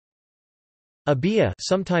Obeah,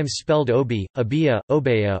 sometimes spelled Obi, Obeah,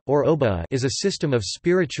 Obeah, or Obeah, is a system of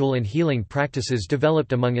spiritual and healing practices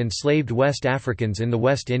developed among enslaved West Africans in the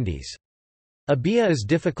West Indies. Obeah is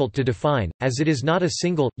difficult to define, as it is not a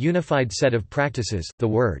single, unified set of practices. The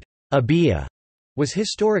word Obeah was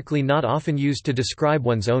historically not often used to describe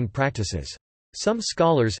one's own practices. Some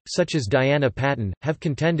scholars, such as Diana Patton, have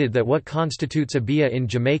contended that what constitutes Obeah in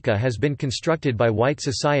Jamaica has been constructed by white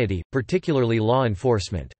society, particularly law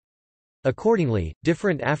enforcement. Accordingly,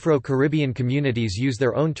 different Afro-Caribbean communities use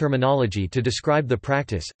their own terminology to describe the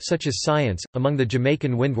practice, such as science, among the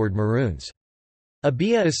Jamaican Windward Maroons.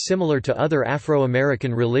 Obeah is similar to other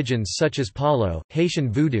Afro-American religions such as Palo,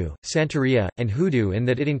 Haitian Voodoo, Santeria, and Hoodoo in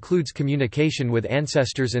that it includes communication with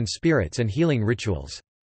ancestors and spirits and healing rituals.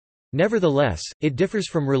 Nevertheless, it differs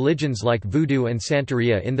from religions like Voodoo and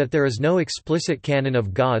Santeria in that there is no explicit canon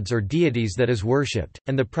of gods or deities that is worshipped,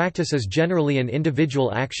 and the practice is generally an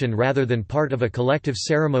individual action rather than part of a collective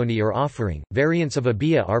ceremony or offering. Variants of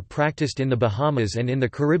Obeah are practiced in the Bahamas and in the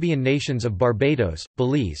Caribbean nations of Barbados,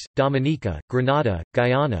 Belize, Dominica, Grenada,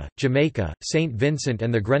 Guyana, Jamaica, St. Vincent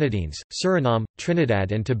and the Grenadines, Suriname,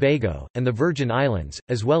 Trinidad and Tobago, and the Virgin Islands,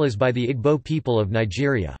 as well as by the Igbo people of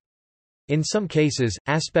Nigeria. In some cases,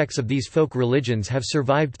 aspects of these folk religions have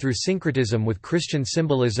survived through syncretism with Christian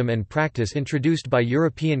symbolism and practice introduced by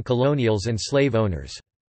European colonials and slave owners.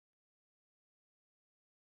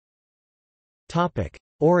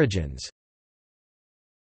 Origins.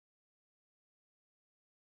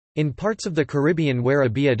 In parts of the Caribbean where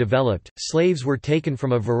Obeah developed, slaves were taken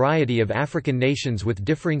from a variety of African nations with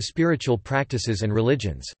differing spiritual practices and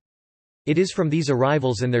religions. It is from these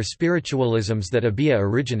arrivals and their spiritualisms that Obeah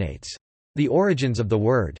originates. The origins of the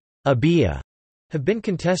word Obeah have been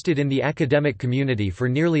contested in the academic community for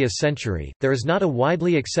nearly a century. There is not a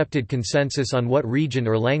widely accepted consensus on what region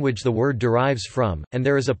or language the word derives from, and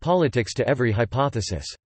there is a politics to every hypothesis.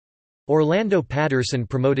 Orlando Patterson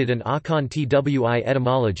promoted an Akan Twi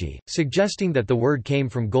etymology, suggesting that the word came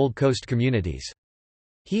from Gold Coast communities.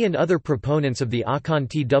 He and other proponents of the Akan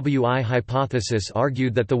Twi hypothesis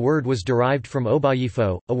argued that the word was derived from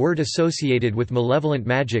Obayifo, a word associated with malevolent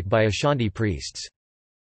magic by Ashanti priests.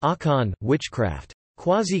 Akan, witchcraft.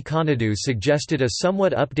 Kwasi Kanadu suggested a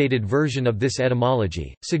somewhat updated version of this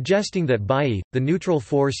etymology, suggesting that Bayi, the neutral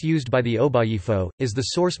force used by the Obayifo, is the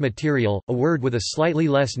source material, a word with a slightly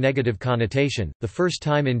less negative connotation. The first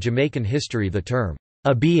time in Jamaican history the term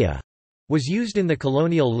Obeah was used in the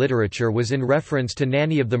colonial literature was in reference to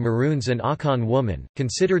Nanny of the Maroons, an Akan woman,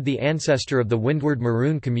 considered the ancestor of the Windward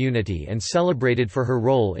Maroon community and celebrated for her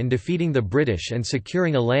role in defeating the British and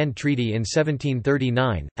securing a land treaty in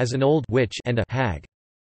 1739, as an old witch and a hag.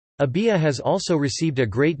 Obeah has also received a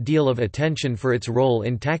great deal of attention for its role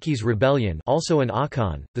in Taki's Rebellion, also an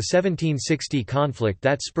Akan, the 1760 conflict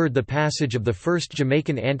that spurred the passage of the first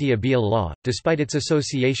Jamaican anti-Obeah law. Despite its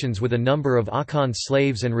associations with a number of Akan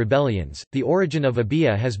slaves and rebellions, the origin of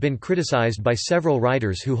Obeah has been criticized by several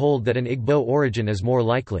writers who hold that an Igbo origin is more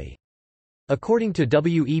likely. According to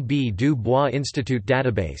W.E.B. Du Bois Institute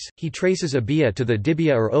database, he traces Obeah to the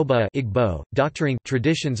Dibia or Obeah Igbo, doctoring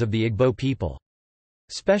traditions of the Igbo people.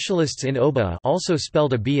 Specialists in Obeah, also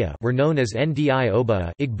spelled Obeah, were known as Ndi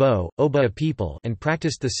Obeah Igbo, Obeah people, and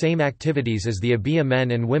practiced the same activities as the Obeah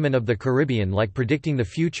men and women of the Caribbean, like predicting the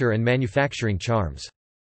future and manufacturing charms.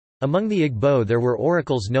 Among the Igbo there were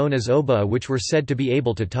oracles known as Obeah which were said to be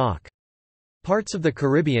able to talk. Parts of the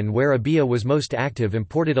Caribbean where Obeah was most active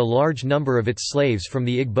imported a large number of its slaves from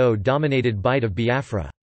the Igbo-dominated Bight of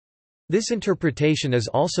Biafra. This interpretation is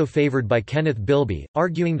also favored by Kenneth Bilby,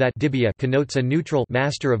 arguing that Dibia connotes a neutral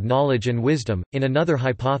master of knowledge and wisdom. In another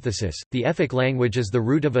hypothesis, the Efik language is the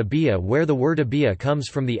root of Obeah, where the word Obeah comes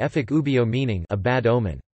from the Efik ubio, meaning a bad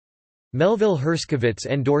omen. Melville Herskovitz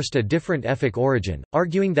endorsed a different Efik origin,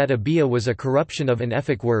 arguing that Obeah was a corruption of an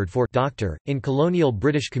Efik word for doctor. In colonial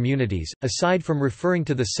British communities, aside from referring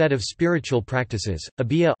to the set of spiritual practices,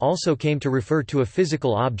 Obeah also came to refer to a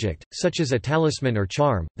physical object, such as a talisman or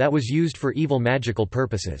charm, that was used for evil magical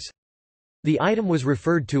purposes. The item was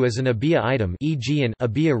referred to as an Obeah item, e.g. an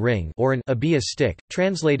Obeah ring or an Obeah stick,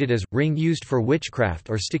 translated as ring used for witchcraft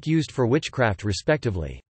or stick used for witchcraft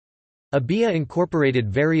respectively. Obeah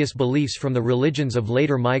incorporated various beliefs from the religions of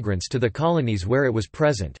later migrants to the colonies where it was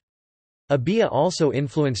present. Obeah also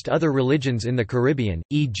influenced other religions in the Caribbean,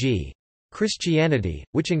 e.g. Christianity,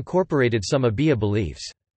 which incorporated some Obeah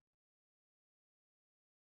beliefs.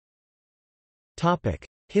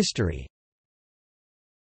 History.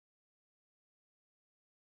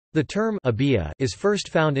 The term Obeah is first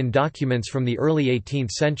found in documents from the early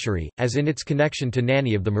 18th century, as in its connection to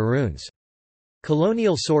Nanny of the Maroons.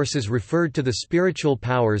 Colonial sources referred to the spiritual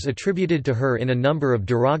powers attributed to her in a number of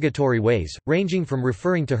derogatory ways, ranging from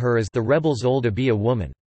referring to her as the rebel's old Obeah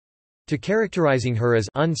woman, to characterizing her as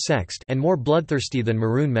unsexed and more bloodthirsty than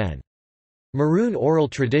Maroon men. Maroon oral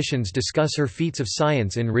traditions discuss her feats of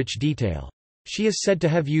science in rich detail. She is said to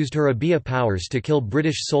have used her Obeah powers to kill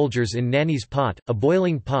British soldiers in Nanny's pot, a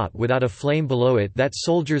boiling pot without a flame below it that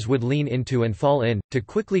soldiers would lean into and fall in, to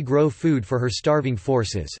quickly grow food for her starving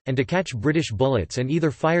forces, and to catch British bullets and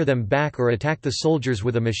either fire them back or attack the soldiers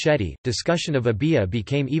with a machete. Discussion of Obeah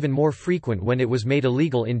became even more frequent when it was made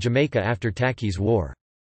illegal in Jamaica after Tacky's War.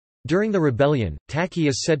 During the rebellion, Tacky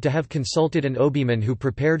is said to have consulted an Obeahman who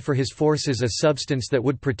prepared for his forces a substance that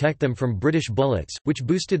would protect them from British bullets, which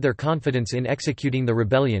boosted their confidence in executing the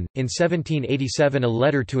rebellion. In 1787, a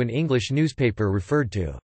letter to an English newspaper referred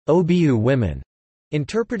to Obeah women,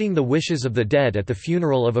 interpreting the wishes of the dead at the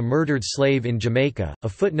funeral of a murdered slave in Jamaica. A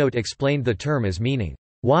footnote explained the term as meaning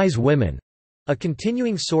wise women. A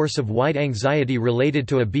continuing source of white anxiety related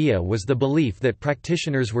to Obeah was the belief that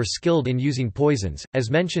practitioners were skilled in using poisons,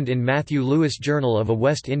 as mentioned in Matthew Lewis' Journal of a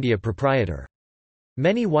West India Proprietor.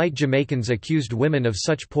 Many white Jamaicans accused women of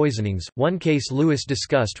such poisonings. One case Lewis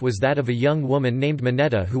discussed was that of a young woman named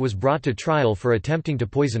Minetta who was brought to trial for attempting to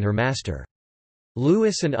poison her master.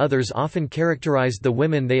 Lewis and others often characterized the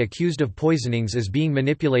women they accused of poisonings as being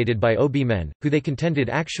manipulated by Obeah men, who they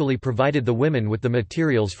contended actually provided the women with the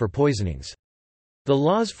materials for poisonings. The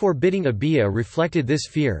laws forbidding Obeah reflected this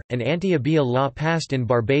fear. An anti-Obeah law passed in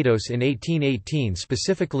Barbados in 1818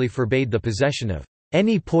 specifically forbade the possession of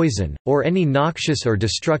any poison, or any noxious or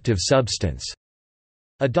destructive substance.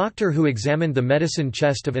 A doctor who examined the medicine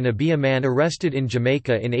chest of an Obeah man arrested in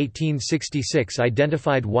Jamaica in 1866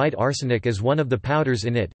 identified white arsenic as one of the powders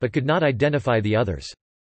in it, but could not identify the others.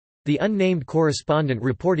 The unnamed correspondent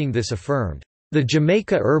reporting this affirmed, "The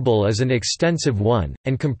Jamaica herbal is an extensive one,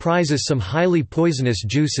 and comprises some highly poisonous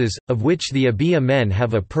juices, of which the Obeah men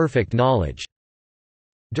have a perfect knowledge."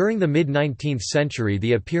 During the mid-19th century,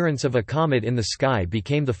 the appearance of a comet in the sky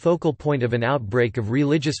became the focal point of an outbreak of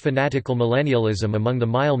religious fanatical millennialism among the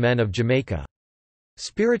Mile men of Jamaica.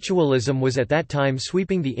 Spiritualism was at that time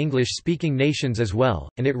sweeping the English-speaking nations as well,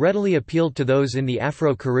 and it readily appealed to those in the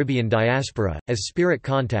Afro-Caribbean diaspora, as spirit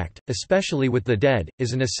contact, especially with the dead,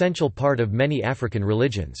 is an essential part of many African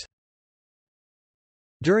religions.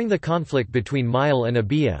 During the conflict between Mile and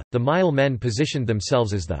Obeah, the Mile men positioned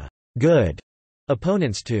themselves as the good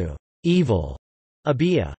opponents to evil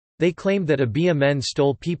Obeah. They claimed that Obeah men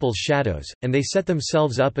stole people's shadows, and they set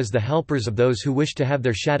themselves up as the helpers of those who wished to have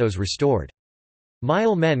their shadows restored.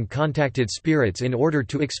 Mile men contacted spirits in order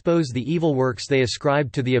to expose the evil works they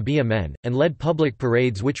ascribed to the Obeah men, and led public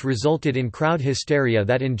parades which resulted in crowd hysteria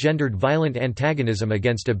that engendered violent antagonism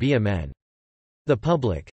against Obeah men. The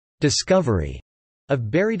public discovery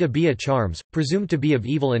of buried Obeah charms, presumed to be of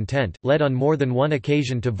evil intent, led on more than one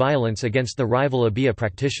occasion to violence against the rival Obeah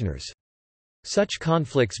practitioners. Such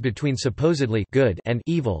conflicts between supposedly good and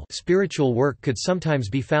evil spiritual work could sometimes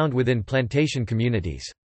be found within plantation communities.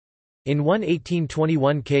 In one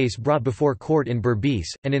 1821 case brought before court in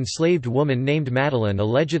Berbice, an enslaved woman named Madeline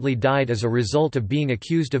allegedly died as a result of being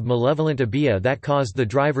accused of malevolent Obeah that caused the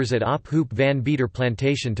drivers at Op Hoop Van Beater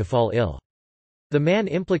plantation to fall ill. The man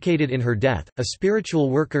implicated in her death, a spiritual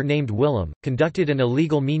worker named Willem, conducted an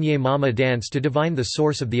illegal Minye Mama dance to divine the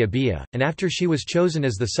source of the Obeah, and after she was chosen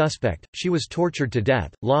as the suspect, she was tortured to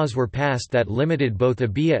death. Laws were passed that limited both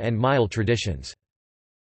Obeah and Mile traditions.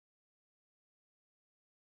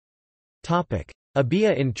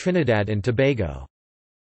 Obeah in Trinidad and Tobago.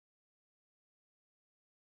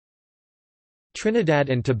 Trinidad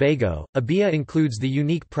and Tobago, Obeah includes the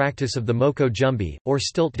unique practice of the Moko Jumbi, or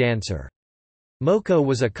stilt dancer. Moko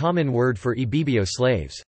was a common word for Ibibio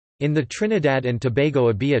slaves. In the Trinidad and Tobago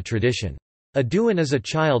Obeah tradition, a Duan is a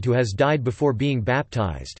child who has died before being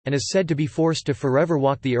baptized, and is said to be forced to forever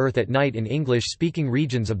walk the earth at night in English-speaking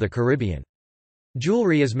regions of the Caribbean.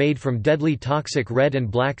 Jewelry is made from deadly toxic red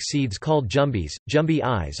and black seeds called jumbis, jumbi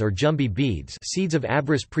eyes or jumbi beads, seeds of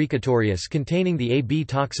Abrus precatorius containing the AB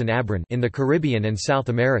toxin abrin in the Caribbean and South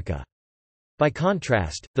America. By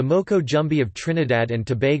contrast, the Moko Jumbi of Trinidad and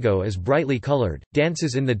Tobago is brightly colored,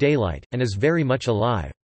 dances in the daylight, and is very much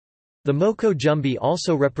alive. The Moko Jumbi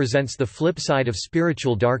also represents the flip side of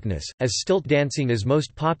spiritual darkness, as stilt dancing is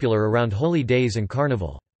most popular around holy days and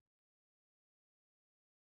carnival.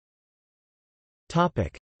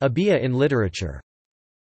 Obeah in literature.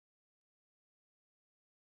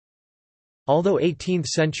 Although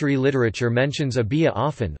 18th-century literature mentions Obeah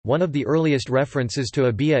often, one of the earliest references to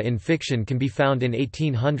Obeah in fiction can be found in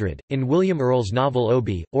 1800, in William Earle's novel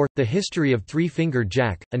Obeah, or, The History of Three-Fingered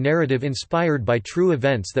Jack, a narrative inspired by true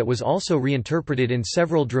events that was also reinterpreted in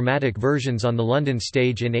several dramatic versions on the London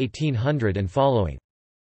stage in 1800 and following.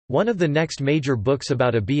 One of the next major books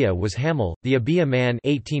about Obeah was Hamel, The Obeah Man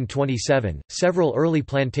 1827. Several early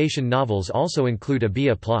plantation novels also include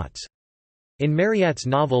Obeah plots. In Marryat's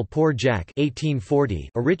novel Poor Jack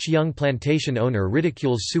 1840, a rich young plantation owner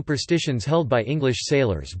ridicules superstitions held by English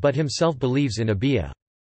sailors but himself believes in Obeah.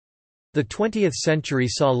 The 20th century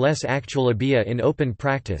saw less actual Obeah in open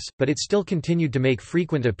practice, but it still continued to make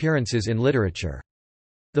frequent appearances in literature.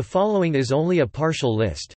 The following is only a partial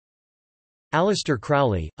list. Aleister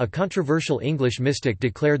Crowley, a controversial English mystic,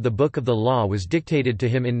 declared the Book of the Law was dictated to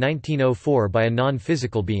him in 1904 by a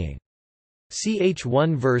non-physical being. Ch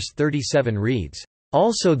 1 verse 37 reads,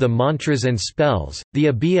 "Also the mantras and spells, the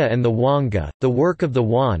Obeah and the Wanga, the work of the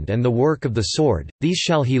wand and the work of the sword, these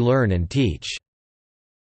shall he learn and teach."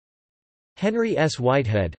 Henry S.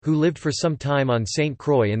 Whitehead, who lived for some time on St.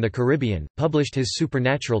 Croix in the Caribbean, published his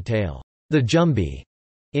supernatural tale, The Jumbie,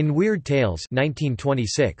 in Weird Tales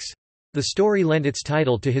 1926. The story lent its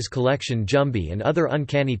title to his collection Jumbie and Other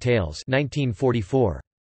Uncanny Tales 1944.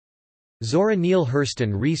 Zora Neale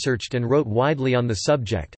Hurston researched and wrote widely on the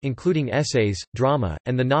subject, including essays, drama,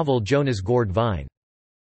 and the novel Jonah's Gourd Vine.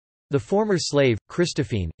 The former slave,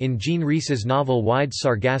 Christophine, in Jean Rhys's novel Wide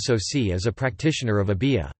Sargasso Sea, is a practitioner of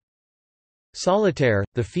Obeah. Solitaire,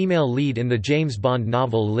 the female lead in the James Bond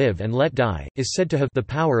novel Live and Let Die, is said to have the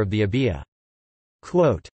power of the Obeah.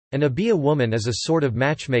 Quote, "An Obeah woman is a sort of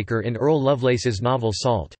matchmaker in Earl Lovelace's novel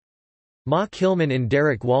Salt. Ma Kilman in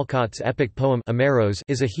Derek Walcott's epic poem Ameros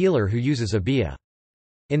is a healer who uses Obeah.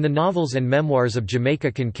 In the novels and memoirs of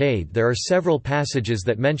Jamaica Kincaid there are several passages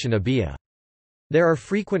that mention Obeah. There are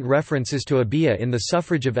frequent references to Obeah in The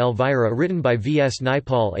Suffrage of Elvira written by V.S.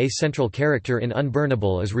 Naipaul. A central character in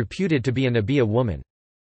Unburnable is reputed to be an Obeah woman.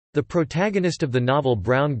 The protagonist of the novel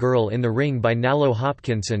Brown Girl in the Ring by Nalo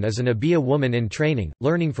Hopkinson is an Obeah woman in training,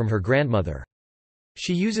 learning from her grandmother.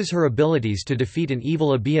 She uses her abilities to defeat an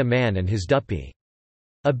evil Obeah man and his duppy.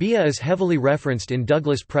 Obeah is heavily referenced in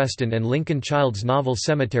Douglas Preston and Lincoln Child's novel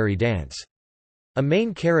Cemetery Dance. A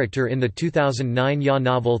main character in the 2009 YA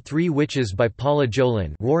novel Three Witches by Paula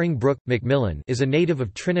Jolin Roaring Brook, Macmillan is a native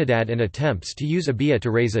of Trinidad and attempts to use Obeah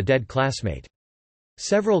to raise a dead classmate.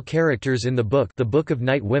 Several characters in the book The Book of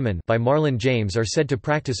Night Women by Marlon James are said to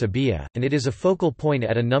practice Obeah, and it is a focal point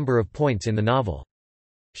at a number of points in the novel.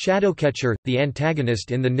 Shadowcatcher, the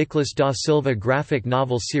antagonist in the Nicholas da Silva graphic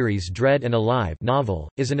novel series Dread and Alive novel,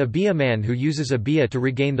 is an Obeah man who uses Obeah to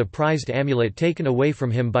regain the prized amulet taken away from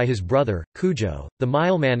him by his brother, Cujo. The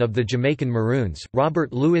mileman of the Jamaican Maroons,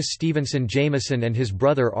 Robert Louis Stevenson Jameson, and his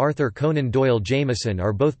brother Arthur Conan Doyle Jameson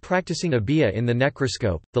are both practicing Obeah in The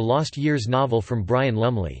Necroscope, the Lost Years novel from Brian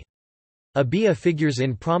Lumley. Obeah figures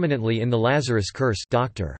in prominently in The Lazarus Curse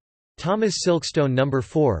Dr. Thomas Silkstone No.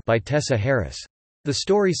 4 by Tessa Harris. The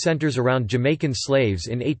story centers around Jamaican slaves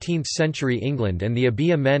in 18th-century England and the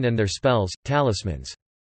Obeah men and their spells, talismans.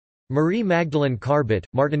 Marie Magdalene Carbet,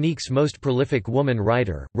 Martinique's most prolific woman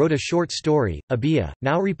writer, wrote a short story, Obeah,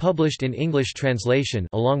 now republished in English translation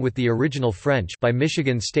along with the original French by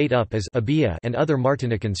Michigan State Up as Obeah and other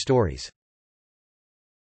Martinican stories.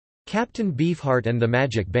 Captain Beefheart and the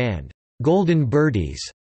Magic Band, Golden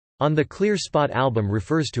Birdies, on the Clear Spot album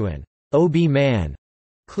refers to an Obeah man,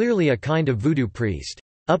 clearly a kind of voodoo priest.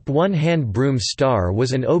 Up One Hand Broom Star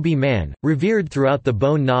was an Obeah man, revered throughout the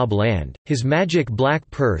Bone Knob land. His magic black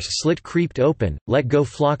purse slit creeped open, let go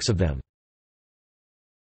flocks of them.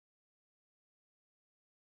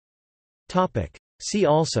 See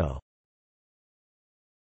also: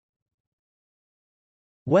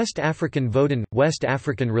 West African Vodun, West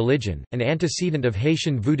African religion, an antecedent of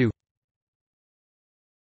Haitian voodoo.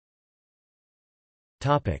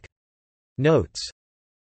 Notes.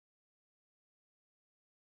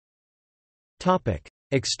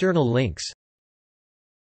 External links.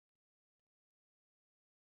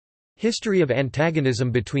 History of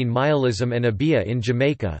antagonism between Maoism and Obeah in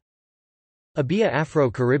Jamaica. Obeah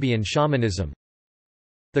Afro-Caribbean shamanism.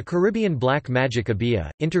 The Caribbean Black Magic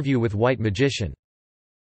Obeah, interview with white magician.